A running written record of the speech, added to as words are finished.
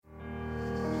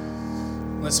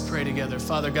Let's pray together.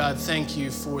 Father God, thank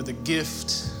you for the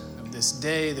gift of this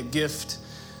day, the gift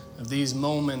of these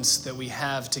moments that we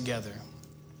have together.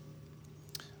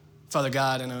 Father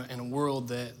God, in a world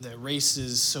that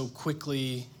races so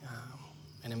quickly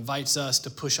and invites us to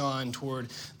push on toward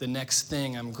the next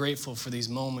thing, I'm grateful for these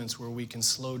moments where we can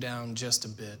slow down just a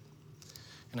bit.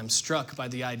 And I'm struck by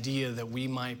the idea that we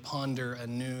might ponder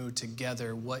anew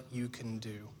together what you can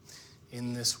do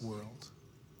in this world.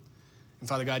 And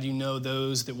Father God, you know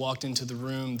those that walked into the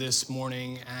room this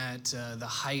morning at the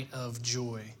height of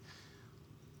joy.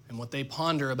 And what they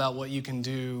ponder about what you can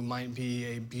do might be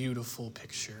a beautiful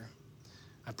picture.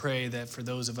 I pray that for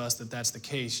those of us that that's the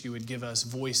case, you would give us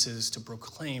voices to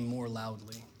proclaim more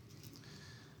loudly.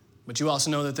 But you also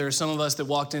know that there are some of us that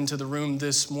walked into the room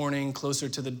this morning closer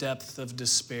to the depth of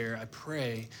despair. I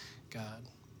pray, God,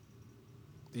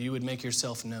 that you would make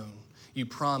yourself known. You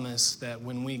promise that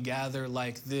when we gather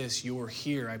like this, you're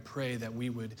here. I pray that we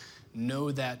would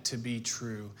know that to be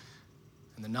true,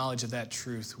 and the knowledge of that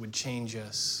truth would change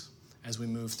us as we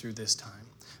move through this time.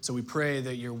 So we pray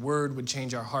that your word would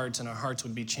change our hearts, and our hearts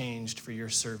would be changed for your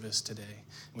service today.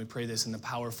 And we pray this in the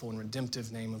powerful and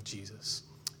redemptive name of Jesus.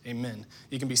 Amen.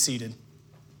 You can be seated.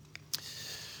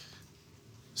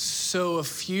 So a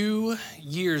few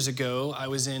years ago, I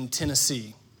was in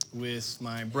Tennessee with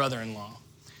my brother-in-law.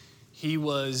 He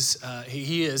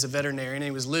is a veterinarian, and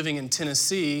he was living in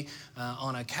Tennessee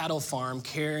on a cattle farm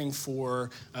caring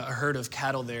for a herd of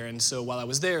cattle there. And so while I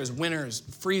was there, it was winter, it was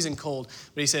freezing cold,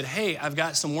 but he said, hey, I've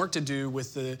got some work to do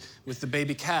with the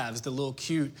baby calves, the little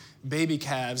cute baby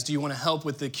calves. Do you want to help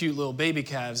with the cute little baby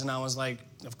calves? And I was like,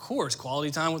 of course, quality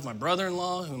time with my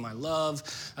brother-in-law, whom I love,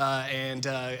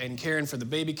 and caring for the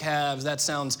baby calves. That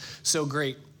sounds so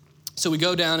great. So we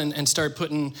go down and start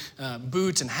putting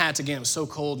boots and hats. Again, it was so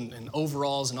cold, and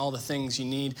overalls and all the things you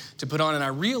need to put on. And I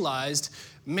realized,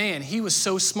 man, he was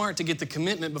so smart to get the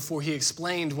commitment before he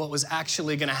explained what was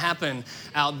actually going to happen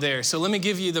out there. So let me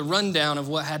give you the rundown of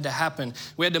what had to happen.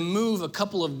 We had to move a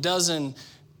couple of dozen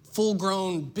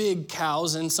full-grown big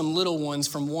cows and some little ones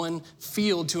from one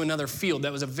field to another field.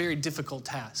 That was a very difficult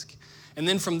task. And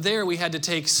then from there, we had to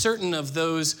take certain of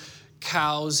those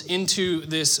cows into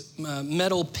this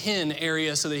metal pen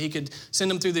area so that he could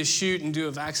send them through this chute and do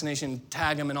a vaccination,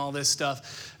 tag them and all this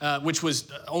stuff, which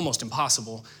was almost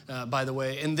impossible, by the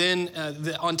way. And then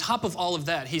on top of all of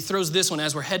that, he throws this one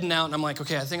as we're heading out, and I'm like,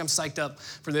 okay, I think I'm psyched up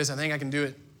for this. I think I can do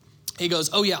it. He goes,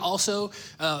 oh yeah, also,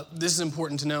 this is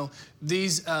important to know,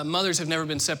 these mothers have never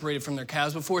been separated from their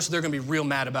calves before, so they're gonna be real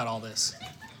mad about all this.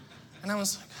 And I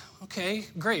was like, okay,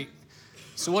 great.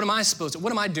 So what am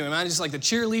I doing? Am I just like the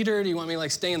cheerleader? Do you want me to like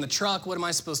stay in the truck? What am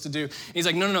I supposed to do? And he's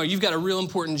like, no, you've got a real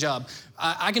important job.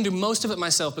 I can do most of it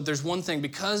myself, but there's one thing.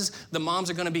 Because the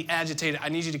moms are gonna be agitated, I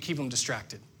need you to keep them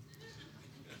distracted.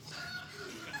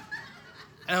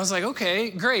 And I was like,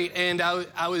 okay, great. And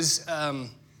I was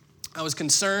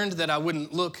concerned that I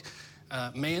wouldn't look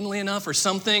manly enough or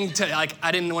something to, like,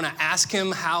 I didn't want to ask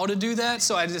him how to do that,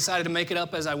 so I decided to make it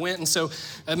up as I went. And so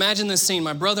imagine this scene.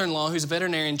 My brother-in-law, who's a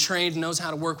veterinarian, trained, knows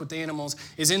how to work with the animals,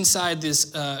 is inside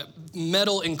this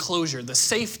metal enclosure, the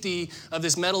safety of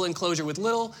this metal enclosure with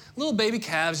little baby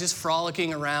calves just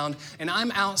frolicking around. And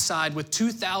I'm outside with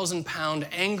 2,000-pound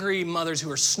angry mothers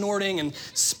who are snorting and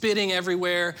spitting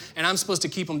everywhere, and I'm supposed to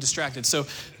keep them distracted. So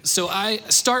I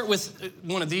start with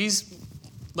one of these,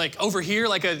 like over here,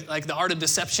 like the art of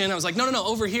deception. I was like, no,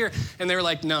 over here. And they were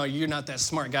like, no, you're not that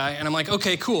smart guy. And I'm like,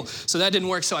 okay, cool. So that didn't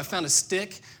work. So I found a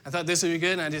stick. I thought this would be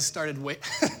good. And I just started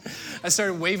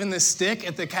waving this stick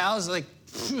at the cows, like,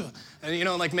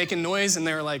 and, like making noise. And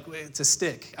they were like, it's a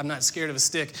stick. I'm not scared of a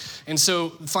stick. And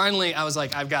so finally I was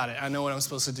like, I've got it. I know what I'm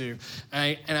supposed to do.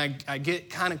 And I get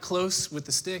kind of close with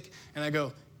the stick and I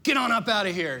go, get on up out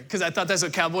of here. Because I thought that's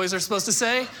what cowboys are supposed to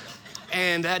say.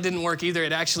 And that didn't work either.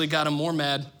 It actually got them more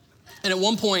mad. And at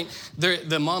one point,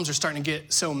 the moms are starting to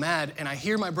get so mad, and I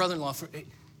hear my brother-in-law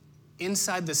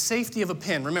inside the safety of a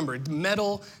pen. Remember,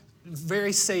 metal,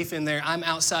 very safe in there. I'm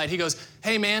outside. He goes,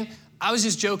 hey, man, I was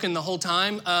just joking the whole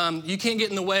time. You can't get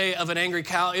in the way of an angry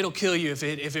cow. It'll kill you if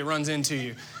it runs into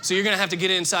you. So you're going to have to get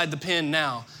inside the pen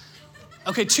now.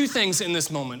 Okay, two things in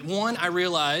this moment. One, I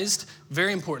realized,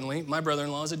 very importantly, my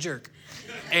brother-in-law is a jerk.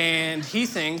 And he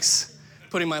thinks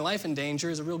putting my life in danger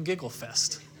is a real giggle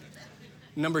fest.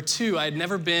 Number two, I had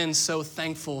never been so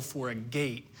thankful for a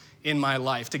gate in my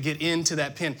life to get into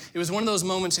that pen. It was one of those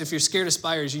moments, if you're scared of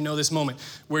spiders, you know this moment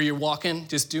where you're walking,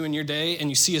 just doing your day, and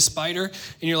you see a spider,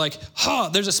 and you're like,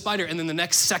 there's a spider. And then the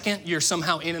next second, you're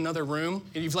somehow in another room,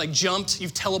 and you've like jumped,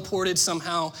 you've teleported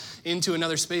somehow into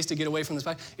another space to get away from the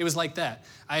spider. It was like that.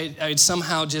 I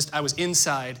was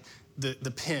inside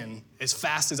the pen as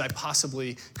fast as I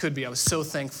possibly could be. I was so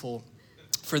thankful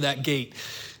for that gate.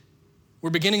 We're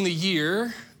beginning the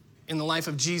year in the life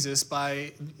of Jesus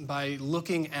by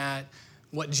looking at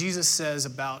what Jesus says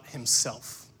about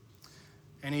himself.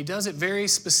 And he does it very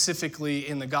specifically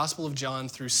in the Gospel of John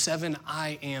through 7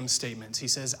 I am statements. He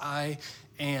says, I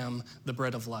am the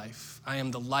bread of life. I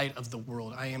am the light of the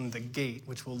world. I am the gate,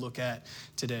 which we'll look at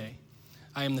today.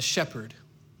 I am the shepherd.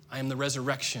 I am the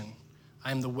resurrection. I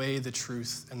am the way, the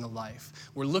truth, and the life.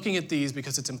 We're looking at these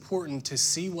because it's important to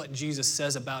see what Jesus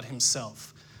says about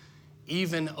himself,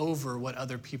 even over what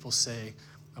other people say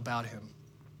about him.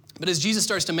 But as Jesus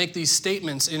starts to make these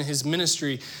statements in his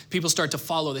ministry, people start to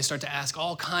follow. They start to ask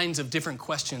all kinds of different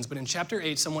questions. But in chapter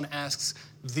 8, someone asks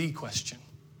the question.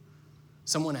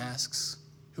 Someone asks,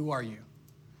 who are you?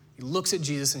 He looks at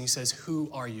Jesus and he says,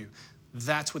 who are you?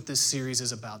 That's what this series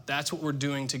is about. That's what we're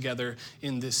doing together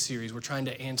in this series. We're trying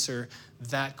to answer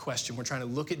that question. We're trying to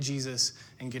look at Jesus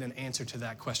and get an answer to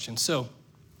that question. So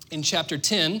in chapter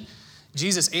 10,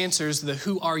 Jesus answers the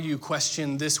who are you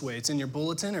question this way. It's in your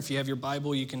bulletin, or if you have your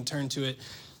Bible, you can turn to it.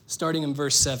 Starting in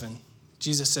verse 7,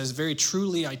 Jesus says, very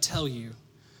truly I tell you,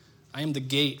 I am the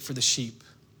gate for the sheep.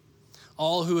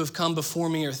 All who have come before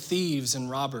me are thieves and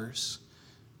robbers,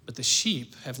 but the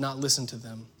sheep have not listened to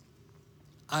them.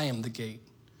 I am the gate.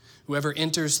 Whoever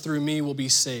enters through me will be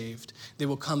saved. They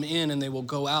will come in and they will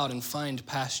go out and find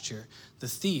pasture. The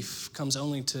thief comes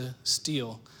only to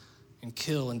steal and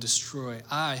kill and destroy.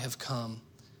 I have come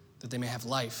that they may have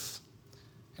life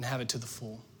and have it to the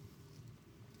full.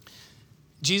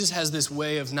 Jesus has this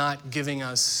way of not giving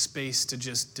us space to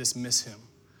just dismiss him.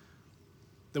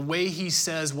 The way he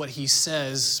says what he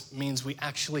says means we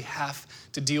actually have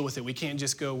to deal with it. We can't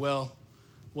just go, well,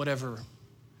 whatever.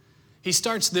 He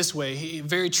starts this way.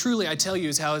 Very truly, I tell you,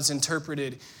 is how it's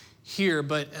interpreted here.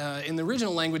 But in the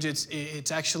original language,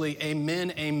 it's actually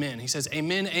amen, amen. He says,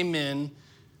 amen, amen,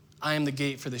 I am the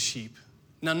gate for the sheep.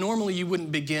 Now, normally you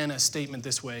wouldn't begin a statement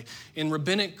this way. In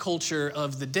rabbinic culture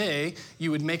of the day, you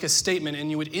would make a statement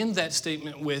and you would end that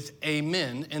statement with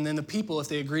amen. And then the people, if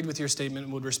they agreed with your statement,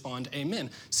 would respond amen.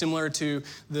 Similar to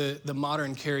the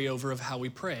modern carryover of how we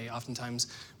pray. Oftentimes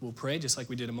we'll pray just like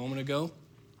we did a moment ago.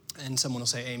 And someone will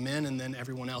say amen. And then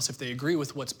everyone else, if they agree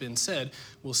with what's been said,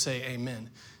 will say amen.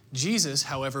 Jesus,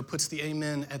 however, puts the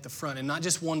amen at the front, and not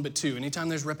just one, but two. Anytime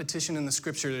there's repetition in the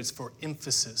scripture, it's for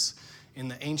emphasis. In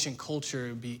the ancient culture, it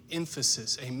would be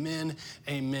emphasis. Amen,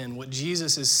 amen. What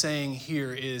Jesus is saying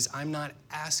here is, I'm not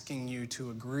asking you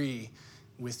to agree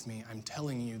with me. I'm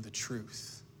telling you the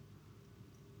truth.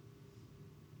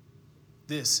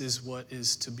 This is what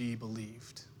is to be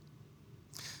believed.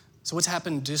 So what's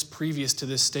happened just previous to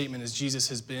this statement is Jesus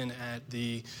has been at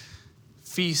the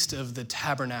Feast of the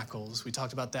Tabernacles. We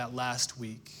talked about that last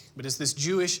week. But it's this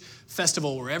Jewish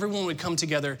festival where everyone would come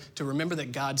together to remember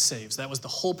that God saves. That was the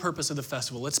whole purpose of the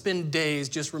festival. Let's spend days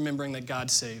just remembering that God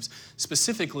saves.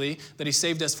 Specifically, that he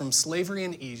saved us from slavery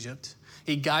in Egypt.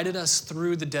 He guided us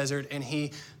through the desert, and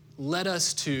he led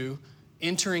us to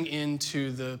entering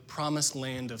into the promised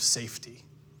land of safety.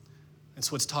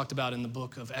 It's what's talked about in the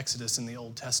book of Exodus in the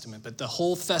Old Testament. But the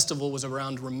whole festival was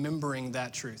around remembering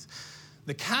that truth.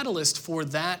 The catalyst for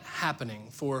that happening,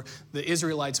 for the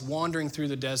Israelites wandering through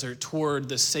the desert toward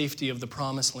the safety of the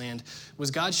promised land,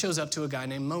 was God shows up to a guy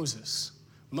named Moses.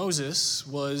 Moses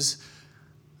was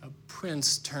a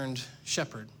prince turned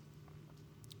shepherd.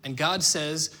 And God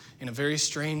says, in a very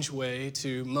strange way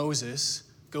to Moses,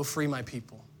 go free my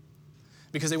people.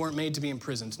 Because they weren't made to be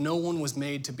imprisoned. No one was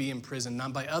made to be imprisoned,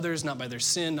 not by others, not by their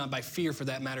sin, not by fear for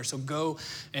that matter. So go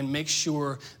and make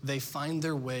sure they find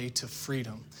their way to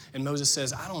freedom. And Moses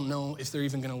says, I don't know if they're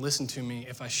even going to listen to me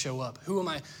if I show up.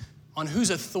 On whose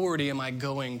authority am I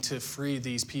going to free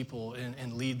these people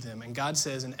and lead them? And God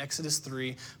says in Exodus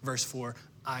 3, verse 4,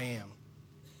 I am.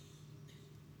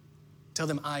 Tell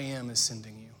them I am is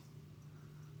sending you.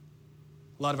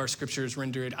 A lot of our scriptures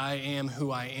render it, I am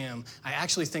who I am. I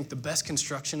actually think the best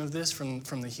construction of this from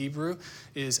the Hebrew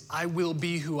is, I will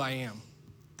be who I am.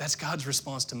 That's God's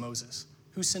response to Moses.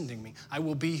 Who's sending me? I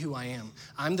will be who I am.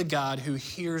 I'm the God who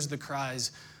hears the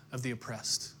cries of the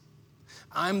oppressed.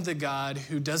 I'm the God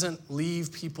who doesn't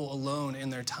leave people alone in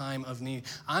their time of need.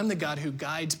 I'm the God who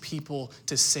guides people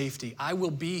to safety. I will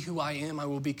be who I am. I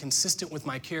will be consistent with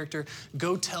my character.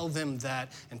 Go tell them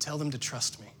that and tell them to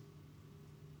trust me.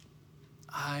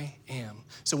 I am.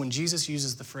 So when Jesus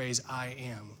uses the phrase, I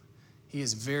am, he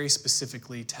is very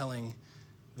specifically telling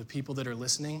the people that are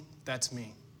listening, that's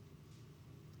me.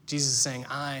 Jesus is saying,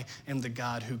 I am the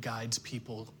God who guides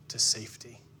people to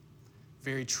safety.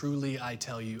 Very truly, I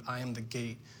tell you, I am the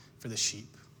gate for the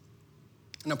sheep.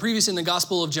 Now, previous in the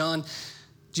Gospel of John,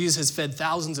 Jesus has fed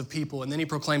thousands of people, and then he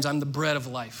proclaims, I'm the bread of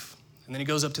life. And then he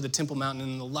goes up to the Temple Mountain,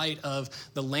 and in the light of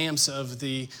the lamps of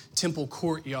the temple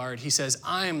courtyard, he says,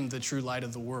 I'm the true light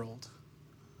of the world.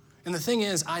 And the thing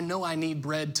is, I know I need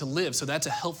bread to live, so that's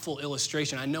a helpful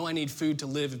illustration. I know I need food to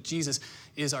live if Jesus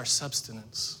is our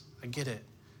substance. I get it.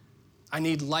 I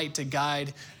need light to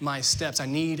guide my steps. I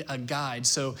need a guide.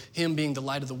 So him being the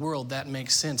light of the world, that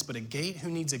makes sense. But a gate, who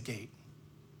needs a gate?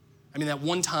 I mean, that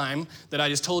one time that I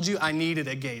just told you, I needed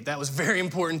a gate. That was very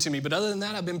important to me. But other than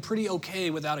that, I've been pretty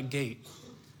okay without a gate.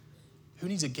 Who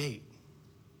needs a gate?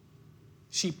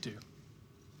 Sheep do.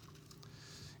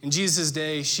 In Jesus'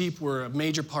 day, sheep were a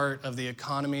major part of the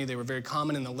economy. They were very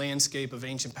common in the landscape of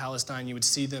ancient Palestine. You would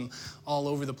see them all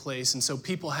over the place. And so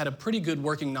people had a pretty good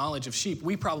working knowledge of sheep.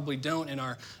 We probably don't in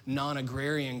our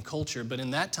non-agrarian culture, but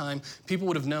in that time, people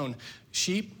would have known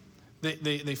sheep,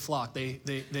 they flock,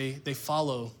 they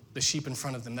follow the sheep in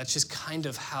front of them. That's just kind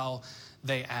of how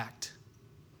they act.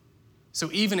 So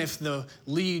even if the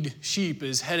lead sheep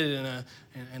is headed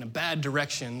in a bad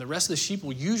direction, the rest of the sheep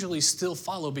will usually still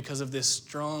follow because of this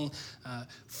strong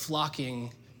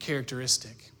flocking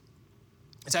characteristic.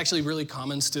 It's actually really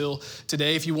common still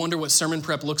today. If you wonder what sermon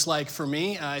prep looks like for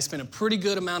me, I spent a pretty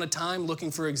good amount of time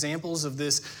looking for examples of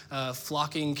this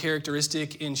flocking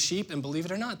characteristic in sheep. And believe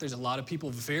it or not, there's a lot of people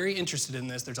very interested in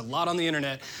this. There's a lot on the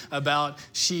internet about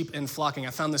sheep and flocking. I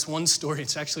found this one story.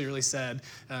 It's actually really sad,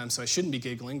 so I shouldn't be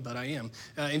giggling, but I am.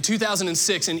 In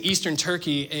 2006, in eastern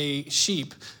Turkey, a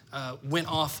sheep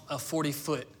went off a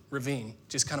 40-foot ravine,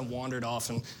 just kind of wandered off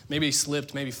and maybe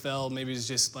slipped, maybe fell, maybe it's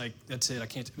just like, that's it, I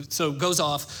can't. So goes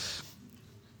off.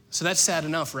 So that's sad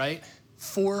enough, right?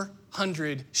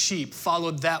 400 sheep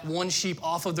followed that one sheep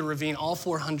off of the ravine. All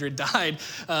 400 died.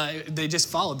 They just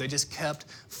followed. They just kept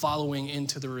following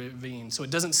into the ravine. So it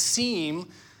doesn't seem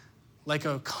like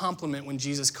a compliment when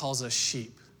Jesus calls us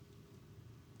sheep.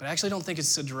 But I actually don't think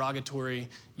it's a derogatory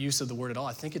use of the word at all.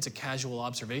 I think it's a casual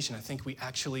observation. I think we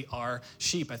actually are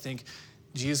sheep. I think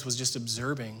Jesus was just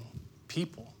observing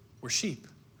people. We're sheep.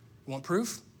 You want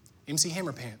proof? MC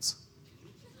Hammer pants.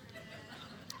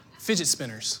 Fidget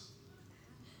spinners.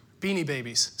 Beanie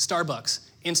Babies. Starbucks.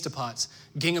 Instapots.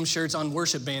 Gingham shirts on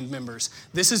worship band members.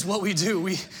 This is what we do.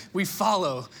 We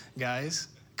follow, guys.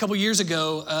 A couple years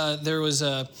ago, there was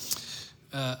a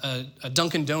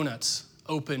Dunkin' Donuts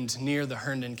opened near the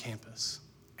Herndon campus.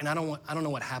 And I don't know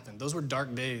what happened. Those were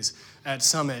dark days at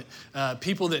Summit.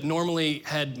 People that normally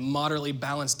had moderately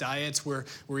balanced diets were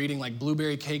eating like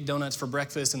blueberry cake donuts for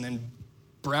breakfast and then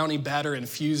brownie batter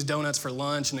infused donuts for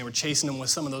lunch, and they were chasing them with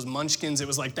some of those munchkins. It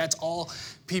was like that's all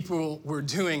people were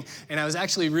doing. And I was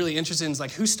actually really interested in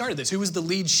like, who started this? Who was the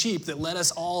lead sheep that led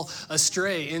us all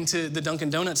astray into the Dunkin'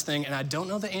 Donuts thing? And I don't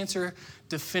know the answer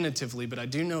definitively, but I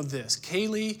do know this.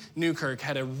 Kaylee Newkirk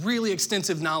had a really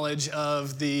extensive knowledge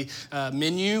of the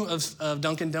menu of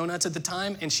Dunkin' Donuts at the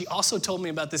time, and she also told me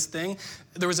about this thing.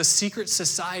 There was a secret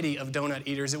society of donut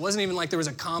eaters. It wasn't even like there was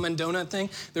a common donut thing.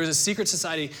 There was a secret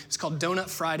society. It's called Donut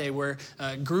Friday, where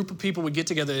a group of people would get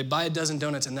together, they'd buy a dozen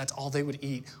donuts, and that's all they would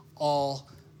eat all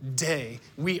day.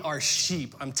 We are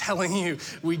sheep. I'm telling you,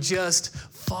 we just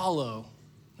follow.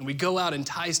 And we go out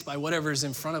enticed by whatever's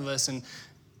in front of us and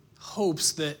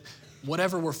hopes that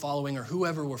whatever we're following or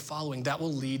whoever we're following, that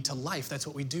will lead to life. That's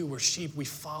what we do. We're sheep. We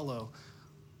follow,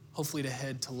 hopefully to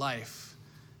head to life.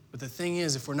 But the thing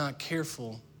is, if we're not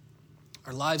careful,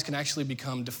 our lives can actually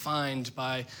become defined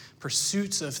by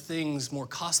pursuits of things more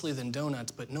costly than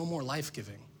donuts, but no more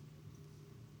life-giving.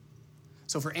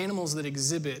 So for animals that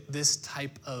exhibit this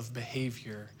type of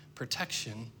behavior,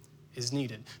 protection is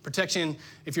needed. Protection,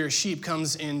 if you're a sheep,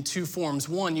 comes in two forms.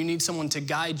 One, you need someone to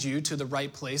guide you to the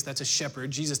right place. That's a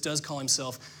shepherd. Jesus does call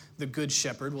himself the good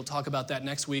shepherd. We'll talk about that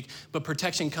next week. But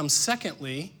protection comes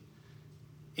secondly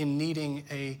in needing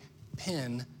a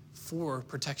pen for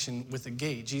protection with a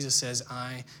gate. Jesus says,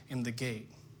 I am the gate.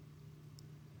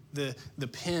 The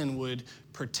pen would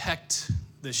protect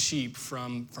the sheep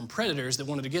from predators that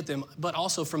wanted to get them, but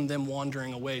also from them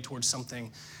wandering away towards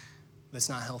something that's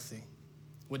not healthy.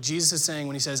 What Jesus is saying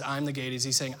when he says, I'm the gate, is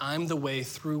he's saying, I'm the way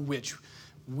through which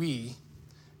we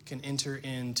can enter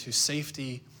into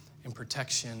safety and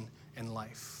protection and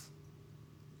life.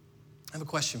 I have a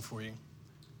question for you.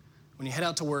 When you head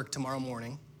out to work tomorrow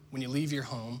morning, when you leave your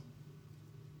home,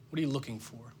 what are you looking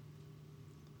for?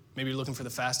 Maybe you're looking for the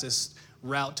fastest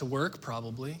route to work,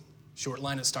 probably. Short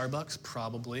line at Starbucks,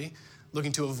 probably.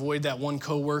 Looking to avoid that one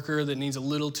coworker that needs a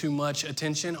little too much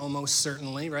attention, almost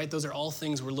certainly, right? Those are all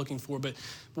things we're looking for. But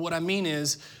what I mean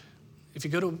is, if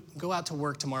you go out to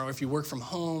work tomorrow, if you work from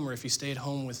home, or if you stay at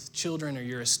home with children, or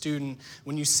you're a student,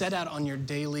 when you set out on your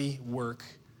daily work,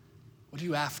 what are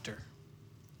you after?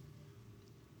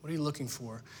 What are you looking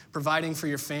for? Providing for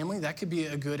your family, that could be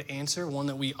a good answer, one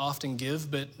that we often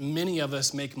give, but many of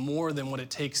us make more than what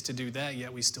it takes to do that,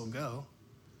 yet we still go.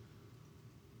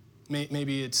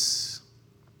 Maybe it's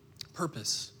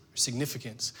purpose or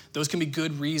significance. Those can be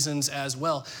good reasons as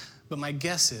well. But my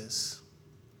guess is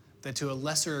that to a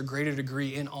lesser or greater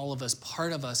degree in all of us,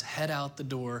 part of us head out the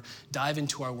door, dive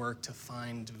into our work to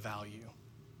find value,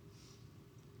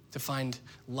 to find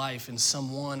life in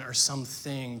someone or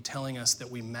something telling us that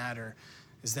we matter.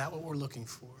 Is that what we're looking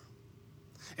for?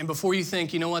 And before you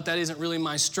think, you know what, that isn't really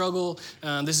my struggle.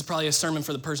 This is probably a sermon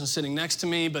for the person sitting next to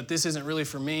me, but this isn't really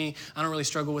for me. I don't really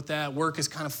struggle with that. Work is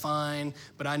kind of fine,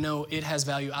 but I know it has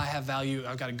value. I have value.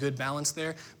 I've got a good balance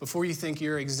there. Before you think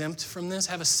you're exempt from this,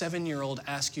 have a 7-year-old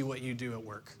ask you what you do at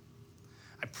work.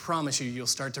 I promise you'll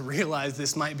start to realize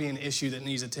this might be an issue that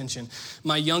needs attention.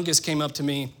 My youngest came up to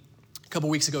me a couple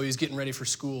weeks ago. He was getting ready for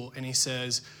school, and he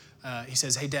says,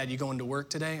 hey, Dad, you going to work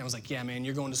today? I was like, yeah, man,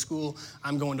 you're going to school.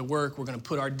 I'm going to work. We're going to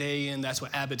put our day in. That's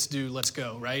what Abbotts do. Let's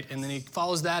go, right? And then he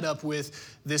follows that up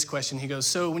with this question. He goes,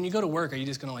 so when you go to work, are you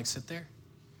just going to sit there?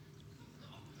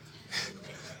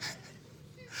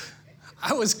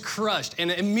 I was crushed and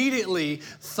immediately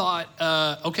thought,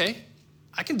 okay,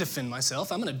 I can defend myself.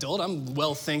 I'm an adult. I'm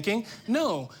well thinking.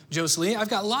 No, Jocelyn, I've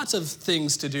got lots of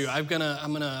things to do. I'm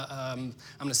gonna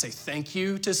say thank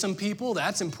you to some people.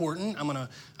 That's important. I'm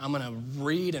gonna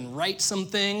read and write some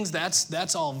things.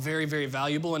 That's all very, very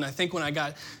valuable. And I think when I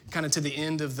got kind of to the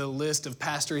end of the list of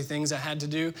pastory things I had to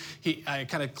do, I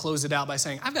kind of closed it out by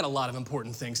saying, I've got a lot of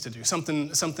important things to do. Something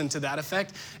to that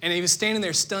effect. And he was standing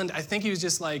there stunned. I think he was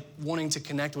just like wanting to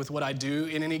connect with what I do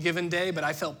in any given day. But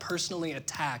I felt personally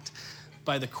attacked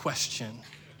by the question.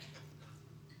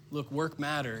 Look, work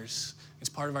matters. It's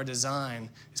part of our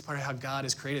design. It's part of how God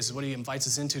has created us. It's what he invites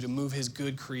us into to move his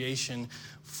good creation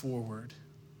forward.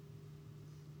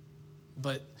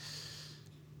 But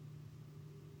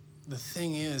the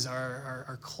thing is,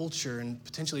 our culture and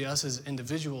potentially us as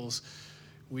individuals,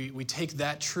 we take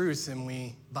that truth and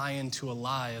we buy into a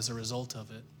lie as a result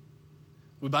of it.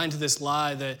 We buy into this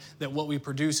lie that what we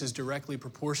produce is directly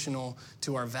proportional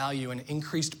to our value, and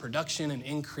increased production and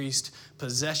increased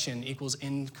possession equals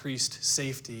increased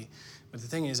safety. But the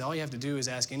thing is, all you have to do is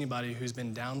ask anybody who's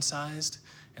been downsized,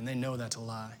 and they know that's a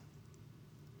lie.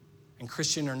 And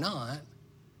Christian or not,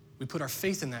 we put our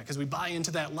faith in that because we buy into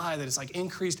that lie that it's like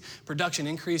increased production,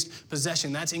 increased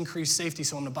possession, that's increased safety.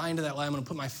 So I'm going to buy into that lie. I'm going to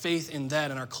put my faith in that.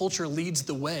 And our culture leads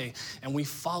the way, and we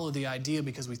follow the idea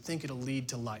because we think it'll lead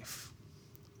to life.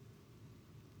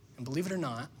 And believe it or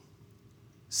not,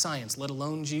 science, let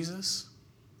alone Jesus,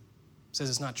 says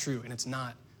it's not true, and it's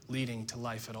not leading to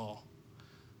life at all.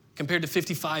 Compared to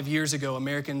 55 years ago,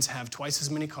 Americans have twice as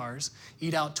many cars,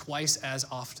 eat out twice as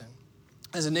often.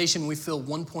 As a nation, we fill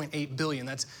 1.8 billion,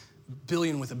 that's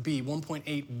billion with a B,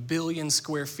 1.8 billion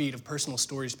square feet of personal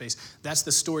storage space. That's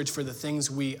the storage for the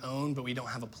things we own, but we don't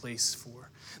have a place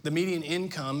for. The median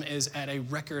income is at a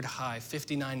record high,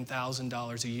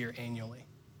 $59,000 a year annually.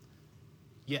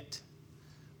 Yet,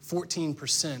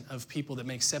 14% of people that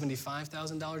make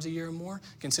 $75,000 a year or more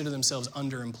consider themselves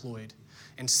underemployed.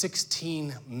 And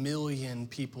 16 million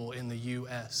people in the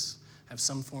U.S. have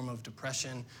some form of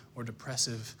depression or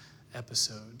depressive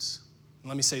episodes. And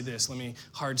let me say this, let me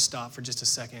hard stop for just a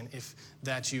second. If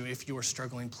that's you, if you're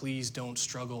struggling, please don't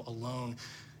struggle alone.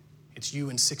 It's you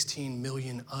and 16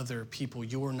 million other people.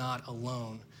 You're not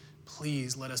alone.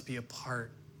 Please let us be a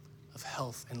part of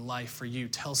health and life for you.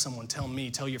 Tell someone, tell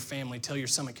me, tell your family, tell your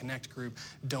Summit Connect group,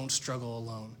 don't struggle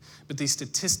alone. But these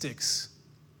statistics,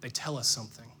 they tell us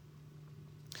something.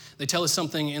 They tell us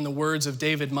something in the words of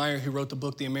David Meyer, who wrote the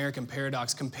book, The American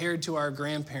Paradox. Compared to our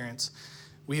grandparents,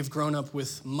 we have grown up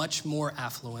with much more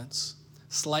affluence,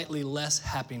 slightly less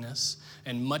happiness,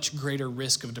 and much greater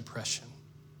risk of depression.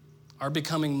 Our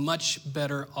becoming much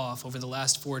better off over the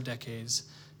last 4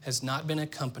 decades has not been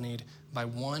accompanied by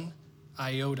one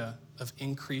iota of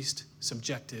increased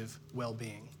subjective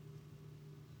well-being.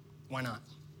 Why not?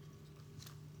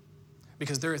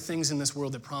 Because there are things in this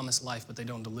world that promise life, but they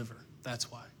don't deliver. That's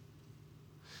why.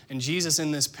 And Jesus in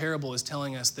this parable is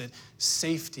telling us that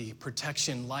safety,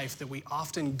 protection, life that we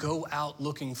often go out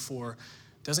looking for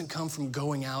doesn't come from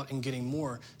going out and getting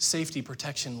more. Safety,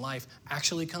 protection, life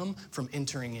actually come from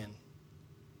entering in.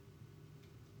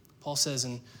 Paul says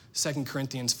in 2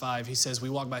 Corinthians 5, he says, we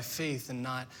walk by faith and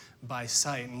not by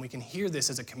sight. And we can hear this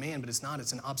as a command, but it's not,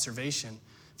 it's an observation.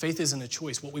 Faith isn't a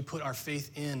choice. What we put our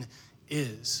faith in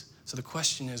is. So the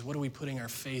question is, what are we putting our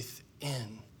faith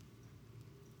in?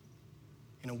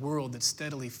 in a world that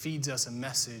steadily feeds us a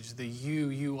message. The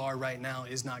you are right now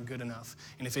is not good enough.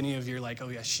 And if any of you are like, oh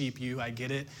yeah, sheep, I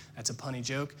get it. That's a punny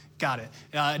joke. Got it.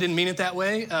 I didn't mean it that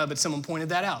way, but someone pointed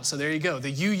that out. So there you go.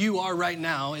 The you are right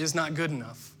now is not good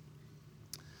enough.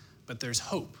 But there's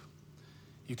hope.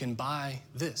 You can buy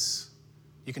this.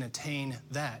 You can attain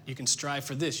that. You can strive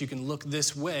for this. You can look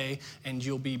this way and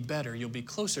you'll be better. You'll be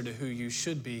closer to who you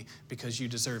should be because you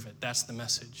deserve it. That's the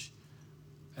message.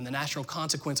 And the natural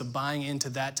consequence of buying into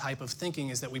that type of thinking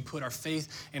is that we put our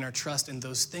faith and our trust in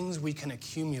those things we can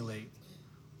accumulate,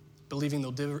 believing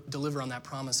they'll deliver on that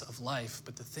promise of life.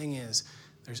 But the thing is,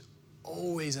 there's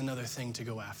always another thing to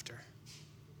go after.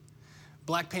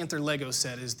 Black Panther Lego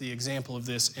set is the example of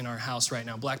this in our house right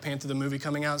now. Black Panther, the movie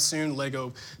coming out soon,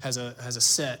 Lego has a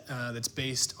set that's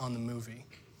based on the movie.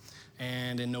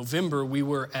 And in November, we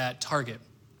were at Target.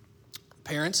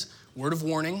 Parents, word of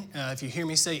warning, if you hear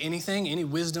me say anything, any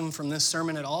wisdom from this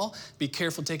sermon at all, be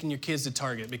careful taking your kids to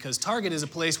Target, because Target is a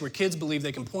place where kids believe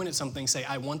they can point at something, say,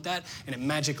 I want that, and it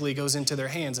magically goes into their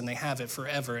hands and they have it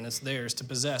forever and it's theirs to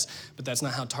possess. But that's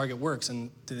not how Target works,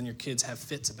 and then your kids have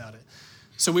fits about it.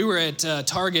 So we were at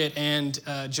Target, and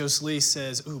Jocelyn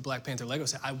says, ooh, Black Panther Lego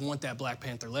set. I want that Black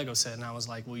Panther Lego set. And I was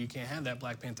like, well, you can't have that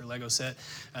Black Panther Lego set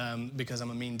because I'm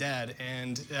a mean dad.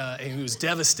 And he was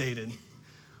devastated.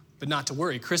 But not to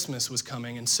worry, Christmas was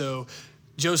coming. And so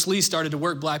Jocelyn started to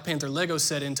work Black Panther Lego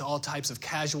set into all types of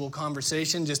casual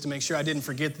conversation just to make sure I didn't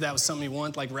forget that was something he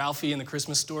wanted, like Ralphie in the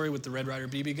Christmas Story with the Red Ryder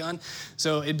BB gun.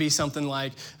 So it'd be something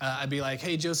like, I'd be like,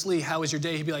 hey, Jocelyn, how was your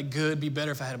day? He'd be like, good, be better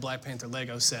if I had a Black Panther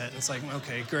Lego set. And it's like,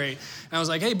 okay, great. And I was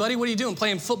like, hey, buddy, what are you doing,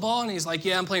 playing football? And he's like,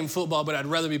 yeah, I'm playing football, but I'd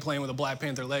rather be playing with a Black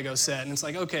Panther Lego set. And it's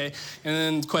like, okay. And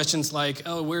then questions like,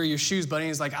 oh, where are your shoes, buddy? And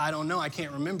he's like, I don't know, I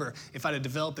can't remember. If I'd have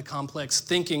developed the complex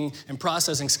thinking and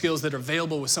processing skills that are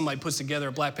available when somebody puts together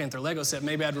a Black Panther Lego set,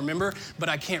 maybe I'd remember, but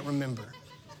I can't remember.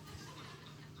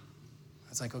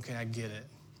 It's like, okay, I get it.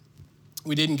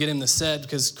 We didn't get him the set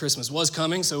because Christmas was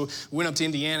coming, so we went up to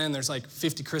Indiana, and there's like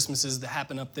 50 Christmases that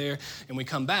happen up there, and we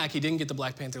come back. He didn't get the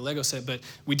Black Panther Lego set, but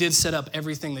we did set up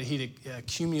everything that he'd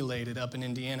accumulated up in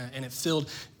Indiana, and it filled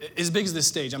as big as this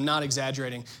stage. I'm not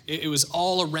exaggerating. It was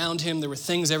all around him. There were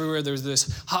things everywhere. There was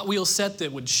this Hot Wheels set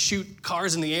that would shoot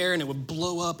cars in the air, and it would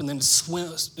blow up and then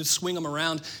swing them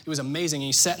around. It was amazing, and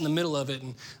he sat in the middle of it,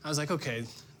 and I was like, okay,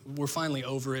 we're finally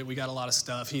over it. We got a lot of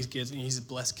stuff. He's a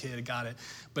blessed kid. Got it.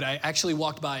 But I actually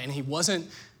walked by, and he wasn't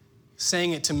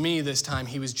saying it to me this time.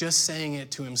 He was just saying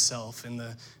it to himself in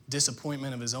the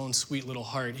disappointment of his own sweet little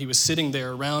heart. He was sitting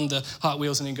there around the Hot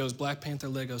Wheels, and he goes, Black Panther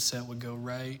Lego set would go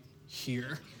right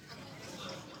here.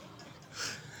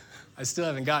 I still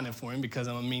haven't gotten it for him because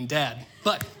I'm a mean dad.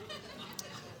 But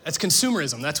that's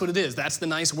consumerism. That's what it is. That's the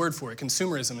nice word for it,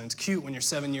 consumerism. And it's cute when you're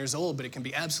 7 years old, but it can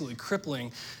be absolutely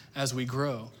crippling as we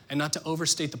grow. And not to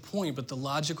overstate the point, but the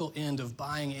logical end of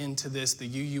buying into this, the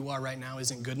you are right now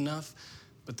isn't good enough,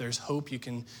 but there's hope. You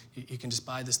can just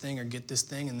buy this thing or get this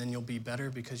thing, and then you'll be better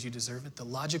because you deserve it. The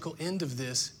logical end of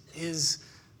this is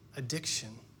addiction.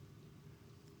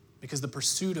 Because the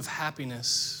pursuit of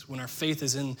happiness, when our faith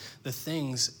is in the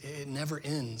things, it never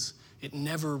ends. It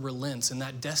never relents, and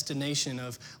that destination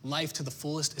of life to the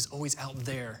fullest is always out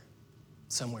there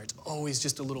somewhere. It's always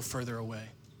just a little further away.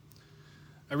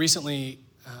 I recently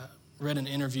read an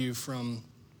interview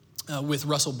with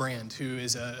Russell Brand, who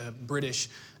is a British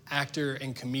actor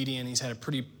and comedian. He's had a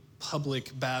pretty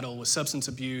public battle with substance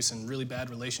abuse and really bad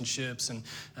relationships and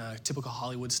typical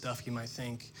Hollywood stuff, you might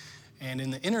think. And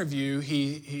in the interview,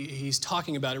 he's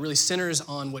talking about, it really centers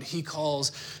on what he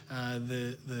calls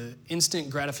the instant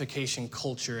gratification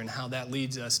culture and how that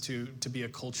leads us to be a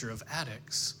culture of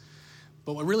addicts.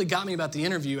 But what really got me about the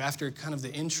interview after kind of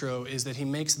the intro is that he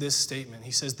makes this statement.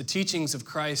 He says, the teachings of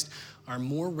Christ are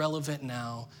more relevant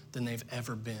now than they've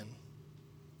ever been.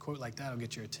 A quote like that will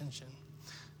get your attention.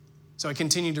 So I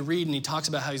continued to read, and he talks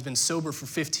about how he's been sober for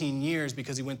 15 years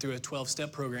because he went through a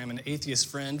 12-step program. An atheist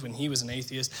friend, when he was an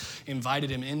atheist, invited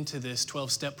him into this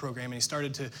 12-step program, and he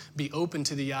started to be open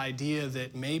to the idea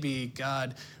that maybe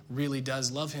God really does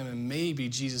love him, and maybe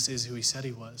Jesus is who he said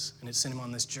he was. And it sent him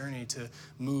on this journey to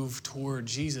move toward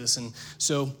Jesus. And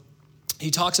so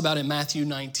he talks about in Matthew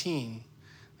 19,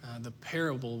 the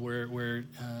parable where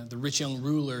the rich young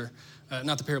ruler,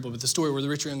 not the parable, but the story where the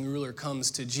rich young ruler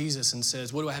comes to Jesus and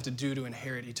says, what do I have to do to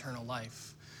inherit eternal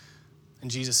life?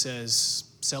 And Jesus says,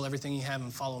 sell everything you have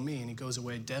and follow me. And he goes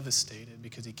away devastated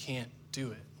because he can't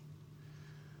do it.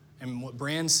 And what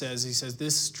Brand says, he says,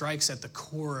 this strikes at the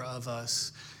core of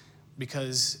us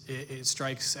because it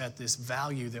strikes at this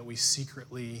value that we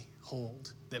secretly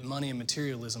hold, that money and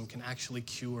materialism can actually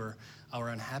cure our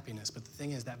unhappiness. But the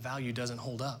thing is, that value doesn't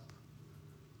hold up.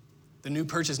 The new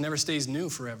purchase never stays new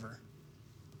forever.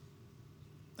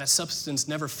 That substance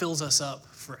never fills us up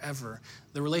forever.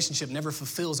 The relationship never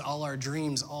fulfills all our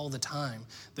dreams all the time.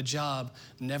 The job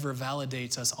never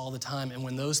validates us all the time. And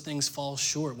when those things fall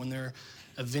short, when they're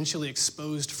eventually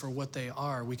exposed for what they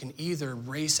are, we can either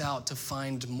race out to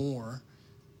find more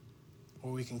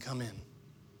or we can come in.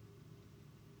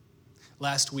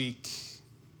 Last week,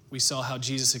 we saw how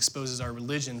Jesus exposes our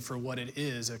religion for what it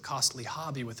is, a costly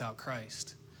hobby without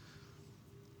Christ.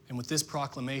 And with this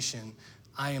proclamation,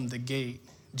 I am the gate,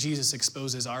 Jesus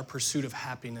exposes our pursuit of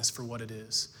happiness for what it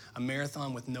is, a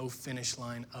marathon with no finish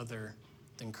line other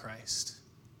than Christ.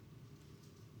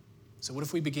 So what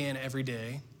if we began every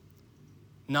day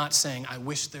not saying, I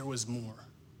wish there was more,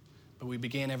 but we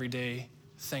began every day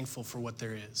thankful for what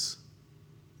there is?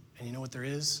 And you know what there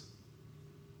is?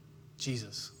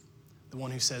 Jesus, the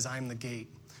one who says, I am the gate.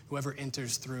 Whoever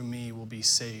enters through me will be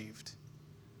saved.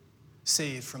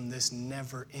 Saved from this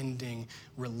never-ending,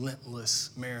 relentless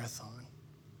marathon.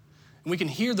 And we can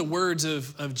hear the words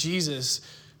of Jesus,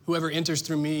 whoever enters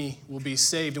through me will be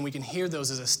saved, and we can hear those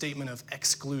as a statement of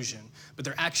exclusion, but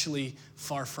they're actually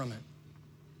far from it.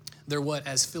 They're what,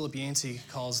 as Philip Yancey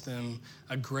calls them,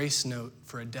 a grace note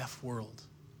for a deaf world.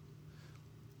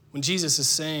 When Jesus is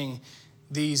saying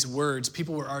these words,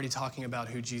 people were already talking about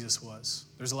who Jesus was.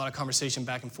 There's a lot of conversation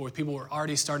back and forth. People were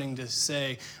already starting to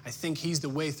say, I think he's the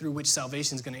way through which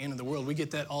salvation is going to enter the world. We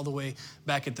get that all the way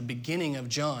back at the beginning of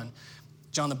John.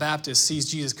 John the Baptist sees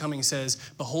Jesus coming and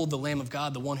says, behold the Lamb of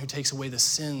God, the one who takes away the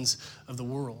sins of the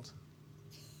world.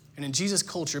 And in Jesus'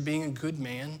 culture, being a good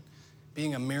man,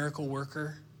 being a miracle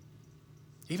worker,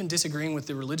 even disagreeing with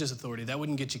the religious authority, that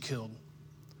wouldn't get you killed.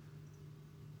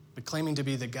 But claiming to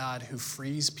be the God who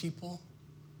frees people,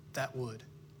 that would.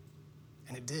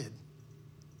 And it did.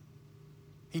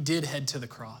 He did head to the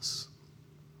cross.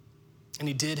 And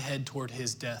he did head toward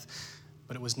his death,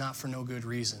 but it was not for no good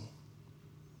reason.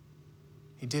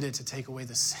 He did it to take away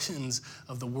the sins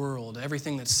of the world,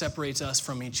 everything that separates us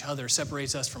from each other,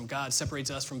 separates us from God,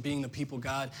 separates us from being the people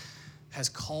God has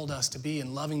called us to be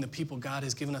and loving the people God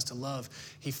has given us to love.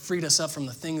 He freed us up from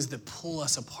the things that pull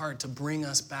us apart to bring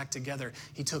us back together.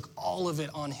 He took all of it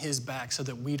on his back so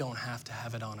that we don't have to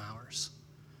have it on ours.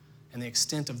 And the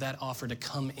extent of that offer to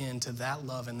come into that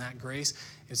love and that grace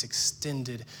is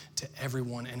extended to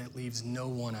everyone, and it leaves no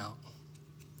one out.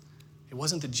 It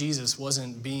wasn't that Jesus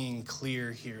wasn't being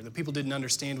clear here. The people didn't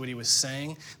understand what he was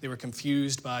saying. They were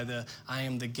confused by the I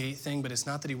am the gate thing, but it's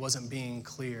not that he wasn't being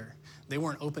clear. They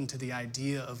weren't open to the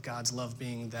idea of God's love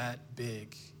being that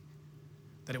big,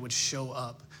 that it would show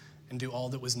up and do all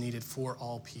that was needed for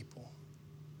all people.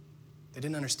 They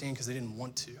didn't understand because they didn't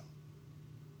want to.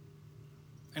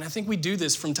 And I think we do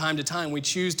this from time to time. We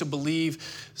choose to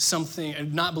believe something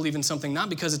and not believe in something, not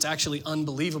because it's actually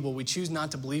unbelievable. We choose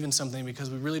not to believe in something because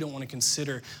we really don't want to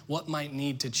consider what might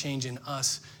need to change in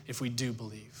us if we do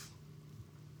believe.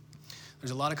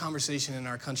 There's a lot of conversation in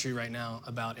our country right now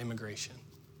about immigration.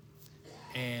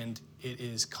 And it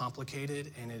is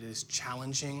complicated and it is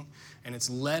challenging. And it's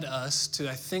led us to,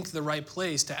 I think, the right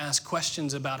place to ask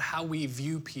questions about how we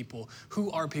view people,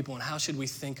 who are people, and how should we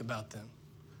think about them.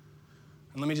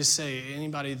 And let me just say,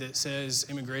 anybody that says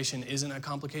immigration isn't a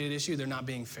complicated issue, they're not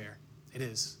being fair. It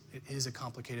is. It is a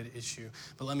complicated issue.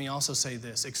 But let me also say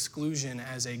this, exclusion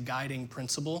as a guiding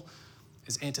principle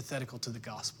is antithetical to the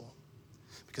gospel.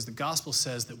 Because the gospel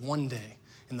says that one day,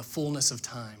 in the fullness of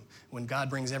time, when God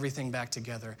brings everything back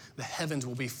together, the heavens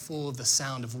will be full of the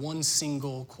sound of one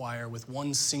single choir with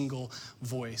one single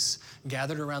voice,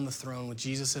 gathered around the throne with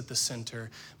Jesus at the center,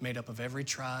 made up of every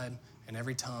tribe and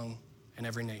every tongue and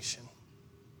every nation.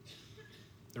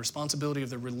 The responsibility of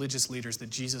the religious leaders that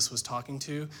Jesus was talking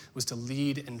to was to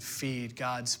lead and feed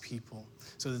God's people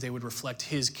so that they would reflect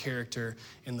his character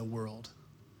in the world.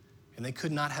 And they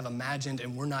could not have imagined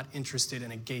and were not interested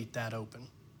in a gate that open.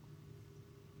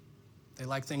 They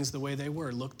liked things the way they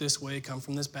were. Look this way, come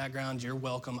from this background, you're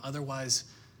welcome. Otherwise,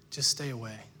 just stay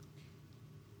away.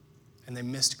 And they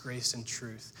missed grace and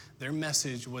truth. Their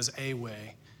message was a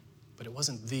way, but it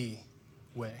wasn't the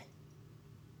way.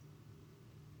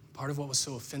 Part of what was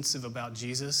so offensive about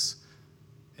Jesus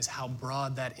is how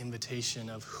broad that invitation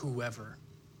of whoever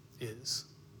is.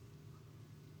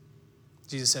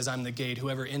 Jesus says, I'm the gate.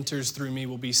 Whoever enters through me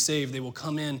will be saved. They will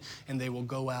come in and they will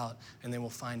go out and they will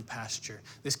find pasture.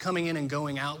 This coming in and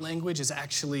going out language is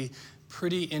actually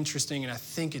pretty interesting, and I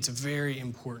think it's very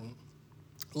important.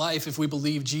 Life, if we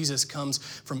believe Jesus, comes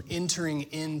from entering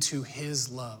into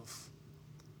his love.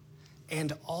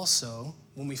 And also,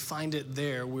 when we find it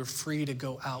there, we're free to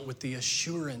go out with the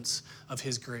assurance of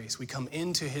his grace. We come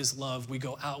into his love, we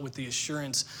go out with the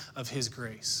assurance of his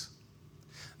grace.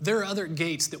 There are other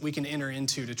gates that we can enter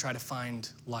into to try to find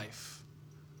life.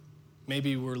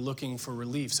 Maybe we're looking for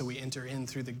relief, so we enter in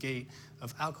through the gate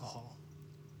of alcohol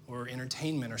or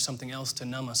entertainment or something else to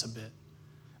numb us a bit.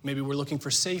 Maybe we're looking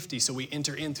for safety, so we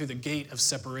enter in through the gate of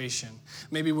separation.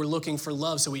 Maybe we're looking for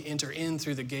love, so we enter in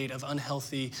through the gate of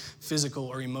unhealthy physical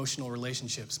or emotional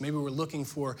relationships. Maybe we're looking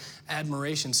for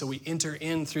admiration, so we enter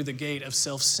in through the gate of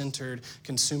self-centered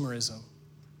consumerism.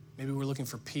 Maybe we're looking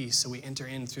for peace, so we enter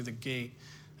in through the gate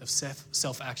of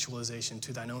self-actualization,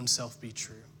 to thine own self be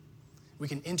true. We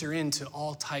can enter into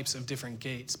all types of different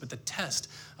gates, but the test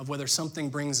of whether something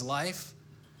brings life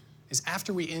is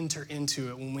after we enter into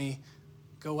it, when we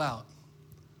go out,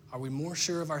 are we more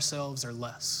sure of ourselves or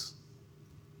less?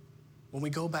 When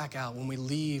we go back out, when we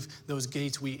leave those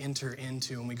gates we enter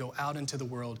into and we go out into the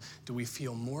world, do we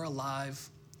feel more alive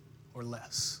or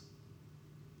less?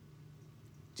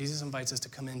 Jesus invites us to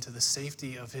come into the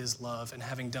safety of his love, and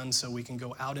having done so, we can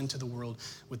go out into the world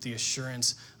with the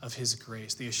assurance of his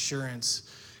grace, the assurance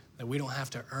that we don't have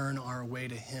to earn our way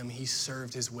to him. He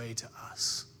served his way to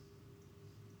us.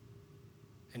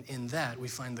 And in that, we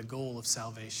find the goal of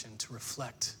salvation, to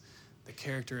reflect the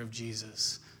character of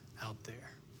Jesus out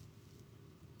there.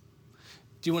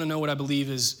 Do you want to know what I believe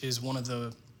is one of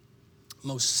the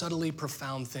most subtly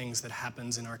profound things that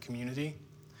happens in our community?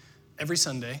 Every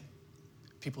Sunday,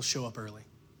 people show up early.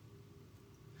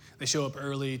 They show up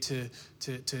early to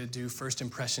do first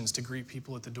impressions, to greet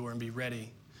people at the door and be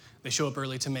ready. They show up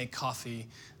early to make coffee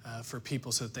for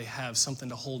people so that they have something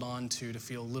to hold on to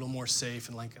feel a little more safe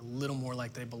and like a little more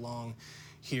like they belong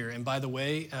here. And by the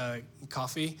way,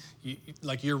 coffee,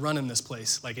 you're running this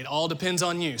place. Like, it all depends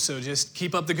on you. So just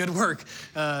keep up the good work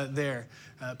there.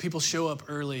 People show up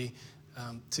early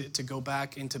to go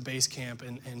back into base camp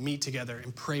and meet together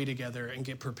and pray together and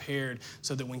get prepared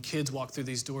so that when kids walk through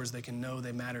these doors, they can know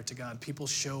they matter to God. People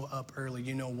show up early.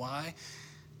 You know why?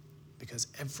 Because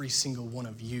every single one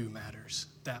of you matters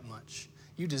that much.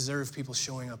 You deserve people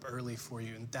showing up early for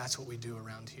you, and that's what we do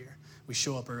around here. We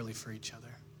show up early for each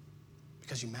other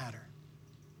because you matter.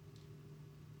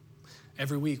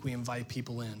 Every week we invite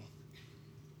people in,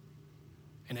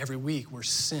 and every week we're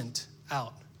sent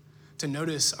out to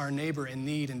notice our neighbor in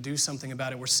need and do something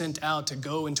about it. We're sent out to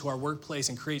go into our workplace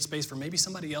and create space for maybe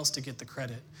somebody else to get the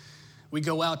credit. We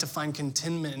go out to find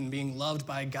contentment in being loved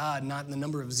by God, not in the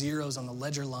number of zeros on the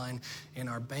ledger line in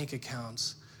our bank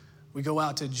accounts. We go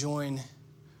out to join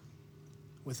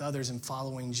with others in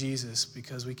following Jesus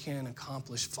because we can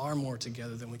accomplish far more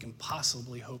together than we can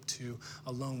possibly hope to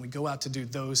alone. We go out to do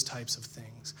those types of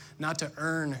things, not to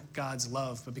earn God's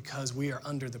love, but because we are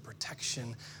under the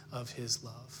protection of his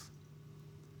love.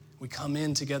 We come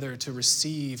in together to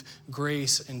receive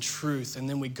grace and truth, and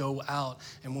then we go out.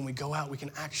 And when we go out, we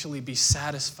can actually be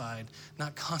satisfied,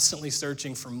 not constantly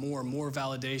searching for more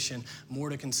validation, more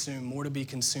to consume, more to be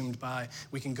consumed by.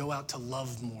 We can go out to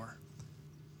love more.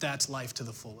 That's life to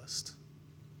the fullest.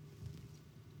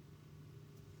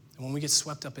 And when we get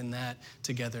swept up in that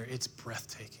together, it's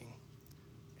breathtaking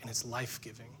and it's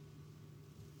life-giving.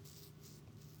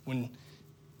 When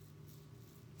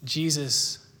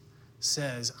Jesus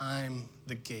says, I'm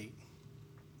the gate,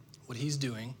 what he's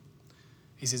doing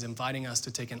is he's inviting us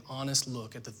to take an honest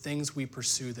look at the things we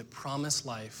pursue that promise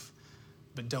life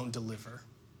but don't deliver.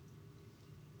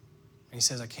 And he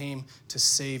says, I came to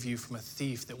save you from a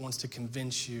thief that wants to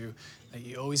convince you that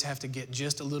you always have to get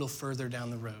just a little further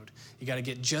down the road. You got to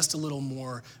get just a little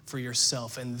more for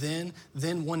yourself. And then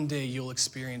one day you'll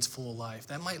experience full life.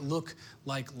 That might look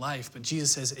like life, but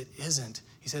Jesus says it isn't.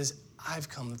 He says, I've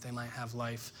come that they might have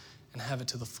life and have it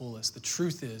to the fullest. The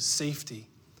truth is safety,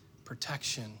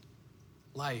 protection,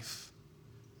 life.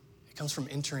 It comes from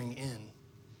entering in,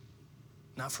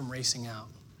 not from racing out.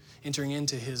 Entering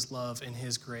into his love and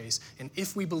his grace. And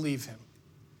if we believe him,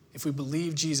 if we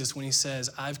believe Jesus when he says,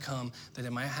 I've come that I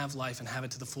might have life and have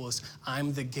it to the fullest,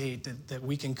 I'm the gate that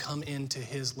we can come into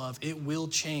his love, it will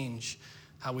change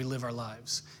how we live our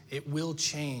lives. It will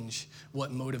change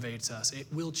what motivates us. It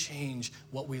will change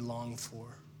what we long for.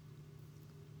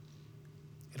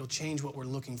 It'll change what we're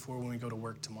looking for when we go to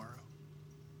work tomorrow.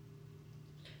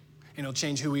 And it'll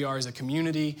change who we are as a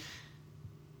community.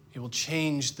 It will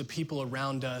change the people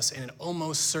around us, and it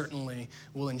almost certainly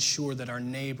will ensure that our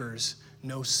neighbors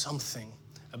know something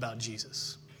about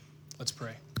Jesus. Let's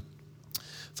pray.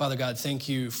 Father God, thank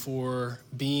you for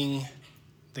being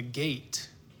the gate,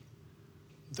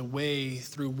 the way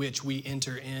through which we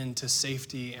enter into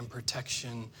safety and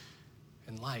protection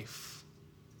and life.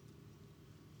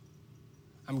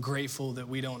 I'm grateful that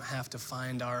we don't have to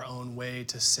find our own way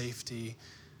to safety,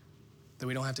 that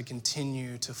we don't have to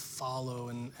continue to follow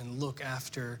and look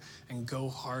after and go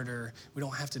harder. We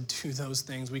don't have to do those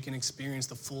things. We can experience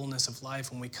the fullness of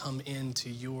life when we come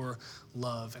into your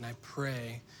love. And I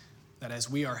pray that as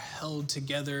we are held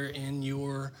together in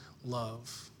your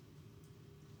love,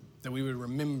 that we would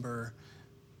remember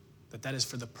that that is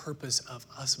for the purpose of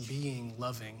us being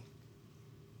loving.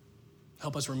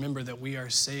 Help us remember that we are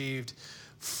saved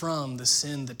from the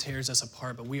sin that tears us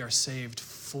apart, but we are saved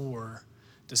for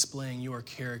displaying your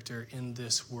character in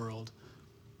this world,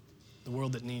 the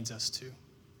world that needs us to.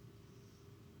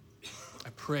 I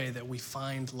pray that we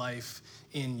find life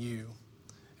in you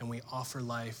and we offer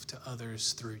life to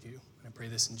others through you. And I pray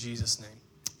this in Jesus' name.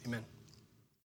 Amen.